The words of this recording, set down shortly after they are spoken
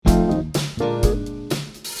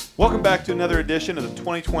Welcome back to another edition of the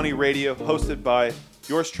 2020 Radio, hosted by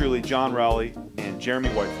yours truly, John Rowley and Jeremy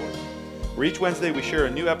Whiteford. Where each Wednesday we share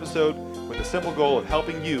a new episode with the simple goal of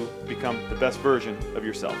helping you become the best version of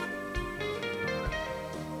yourself.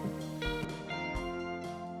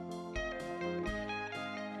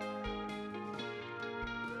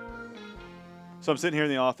 So I'm sitting here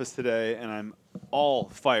in the office today, and I'm all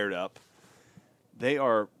fired up. They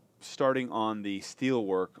are starting on the steel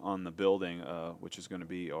work on the building, which is going to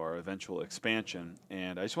be our eventual expansion.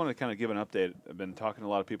 And I just wanted to kind of give an update. I've been talking to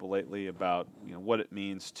a lot of people lately about what it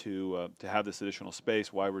means to have this additional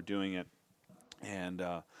space, why we're doing it, and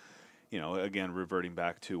again, reverting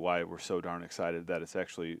back to why we're so darn excited that it's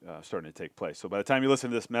actually starting to take place. So by the time you listen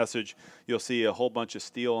to this message, you'll see a whole bunch of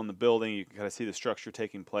steel in the building. You can kind of see the structure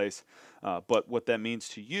taking place. But what that means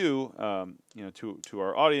to you, to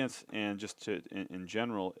our audience, and just in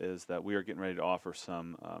general, is that we are getting ready to offer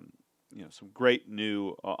some great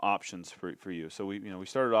new options for you. So we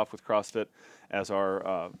started off with CrossFit as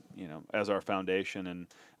our foundation, and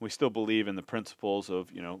we still believe in the principles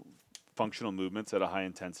of functional movements at a high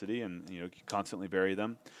intensity, and you constantly vary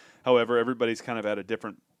them. However, everybody's kind of at a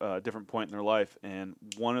different point in their life, and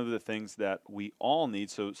one of the things that we all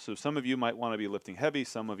need. So some of you might want to be lifting heavy,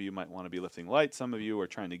 some of you might want to be lifting light, some of you are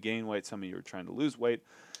trying to gain weight, some of you are trying to lose weight,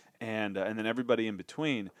 and then everybody in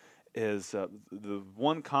between is the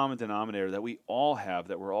one common denominator that we all have,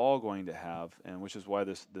 that we're all going to have, and which is why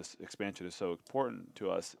this expansion is so important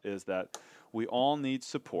to us, is that we all need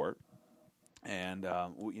support. And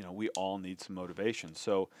we all need some motivation.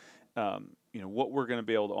 So, what we're going to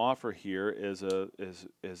be able to offer here is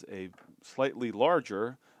a slightly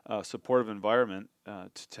larger supportive environment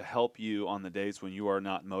to help you on the days when you are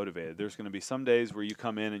not motivated. There's going to be some days where you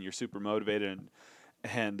come in and you're super motivated,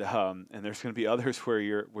 and there's going to be others where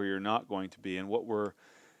you're not going to be. And what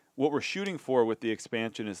we're shooting for with the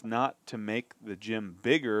expansion is not to make the gym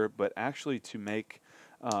bigger, but actually to make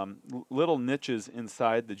little niches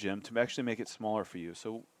inside the gym to actually make it smaller for you.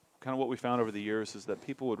 So kind of what we found over the years is that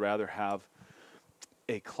people would rather have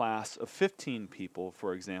a class of 15 people,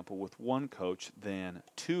 for example, with one coach than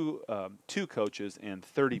two coaches and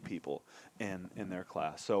 30 people in their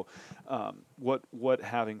class. So what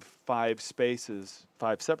having five separate spaces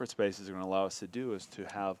are going to allow us to do is to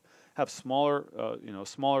have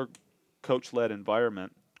smaller coach-led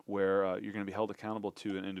environment where you're going to be held accountable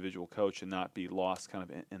to an individual coach and not be lost kind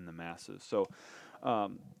of in the masses. So,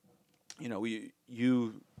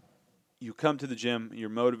 you come to the gym, you're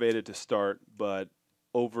motivated to start, but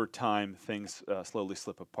over time things slowly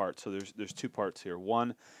slip apart. So there's two parts here.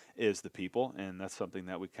 One is the people, and that's something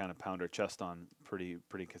that we kind of pound our chest on pretty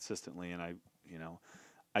consistently. And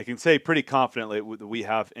I can say pretty confidently that we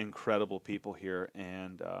have incredible people here,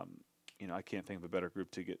 and I can't think of a better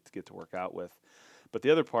group to get to work out with. But the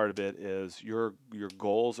other part of it is your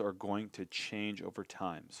goals are going to change over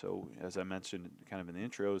time. So as I mentioned kind of in the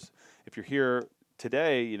intros, if you're here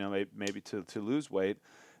today, maybe to lose weight,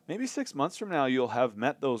 maybe 6 months from now you'll have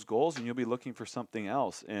met those goals and you'll be looking for something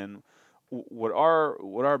else. And what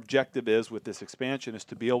our objective is with this expansion is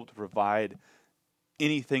to be able to provide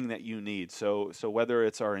anything that you need. So whether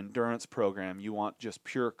it's our endurance program, you want just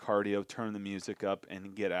pure cardio, turn the music up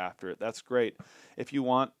and get after it. That's great. If you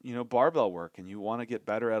want, barbell work and you want to get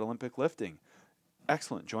better at Olympic lifting,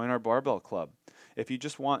 excellent. Join our barbell club. If you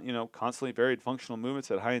just want, constantly varied functional movements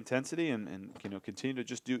at high intensity and continue to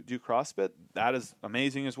just do CrossFit, that is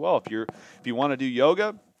amazing as well. If you want to do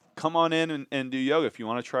yoga, come on in and do yoga. If you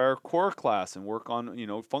want to try our core class and work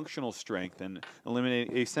on, functional strength and eliminate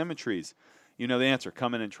asymmetries, the answer.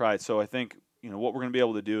 Come in and try it. So I think what we're going to be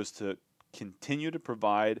able to do is to continue to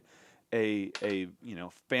provide a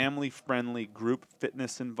family-friendly group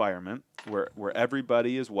fitness environment where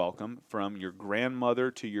everybody is welcome, from your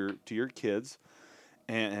grandmother to your kids,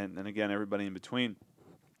 and again everybody in between.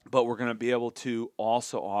 But we're going to be able to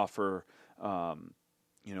also offer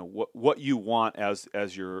what you want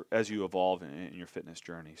as you evolve in your fitness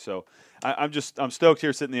journey. So I'm stoked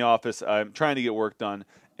here sitting in the office. I'm trying to get work done,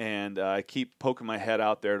 and I keep poking my head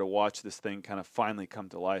out there to watch this thing kind of finally come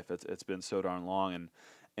to life. It's been so darn long,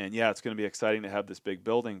 and yeah, it's going to be exciting to have this big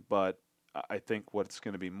building, but I think what's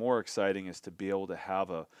going to be more exciting is to be able to have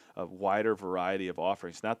a wider variety of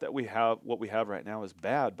offerings. Not that what we have right now is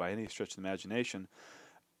bad by any stretch of the imagination.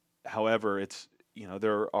 However, it's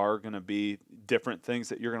there are going to be different things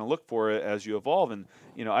that you're going to look for as you evolve. And,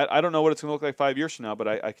 I don't know what it's going to look like 5 years from now, but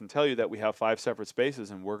I can tell you that we have 5 separate spaces,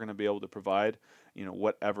 and we're going to be able to provide,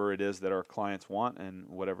 whatever it is that our clients want and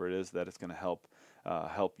whatever it is that it's going to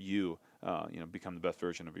help you become the best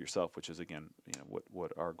version of yourself, which is, again,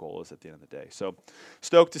 what our goal is at the end of the day. So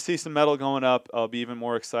stoked to see some metal going up. I'll be even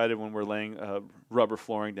more excited when we're laying rubber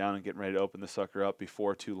flooring down and getting ready to open the sucker up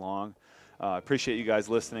before too long. I appreciate you guys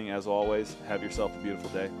listening, as always. Have yourself a beautiful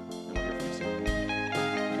day, and we'll hear from you soon.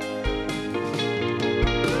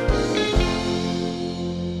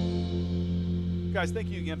 Guys, thank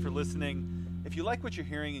you again for listening. If you like what you're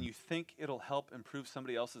hearing and you think it'll help improve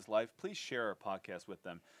somebody else's life, please share our podcast with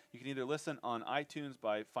them. You can either listen on iTunes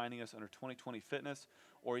by finding us under 2020 Fitness,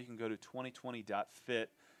 or you can go to 2020.fit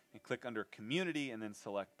and click under Community and then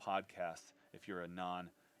select Podcasts if you're a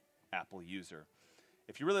non-Apple user.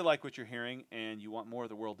 If you really like what you're hearing and you want more of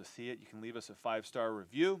the world to see it, you can leave us a 5-star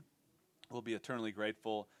review. We'll be eternally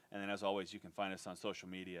grateful. And then, as always, you can find us on social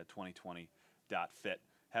media at 2020.fit.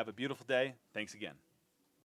 Have a beautiful day. Thanks again.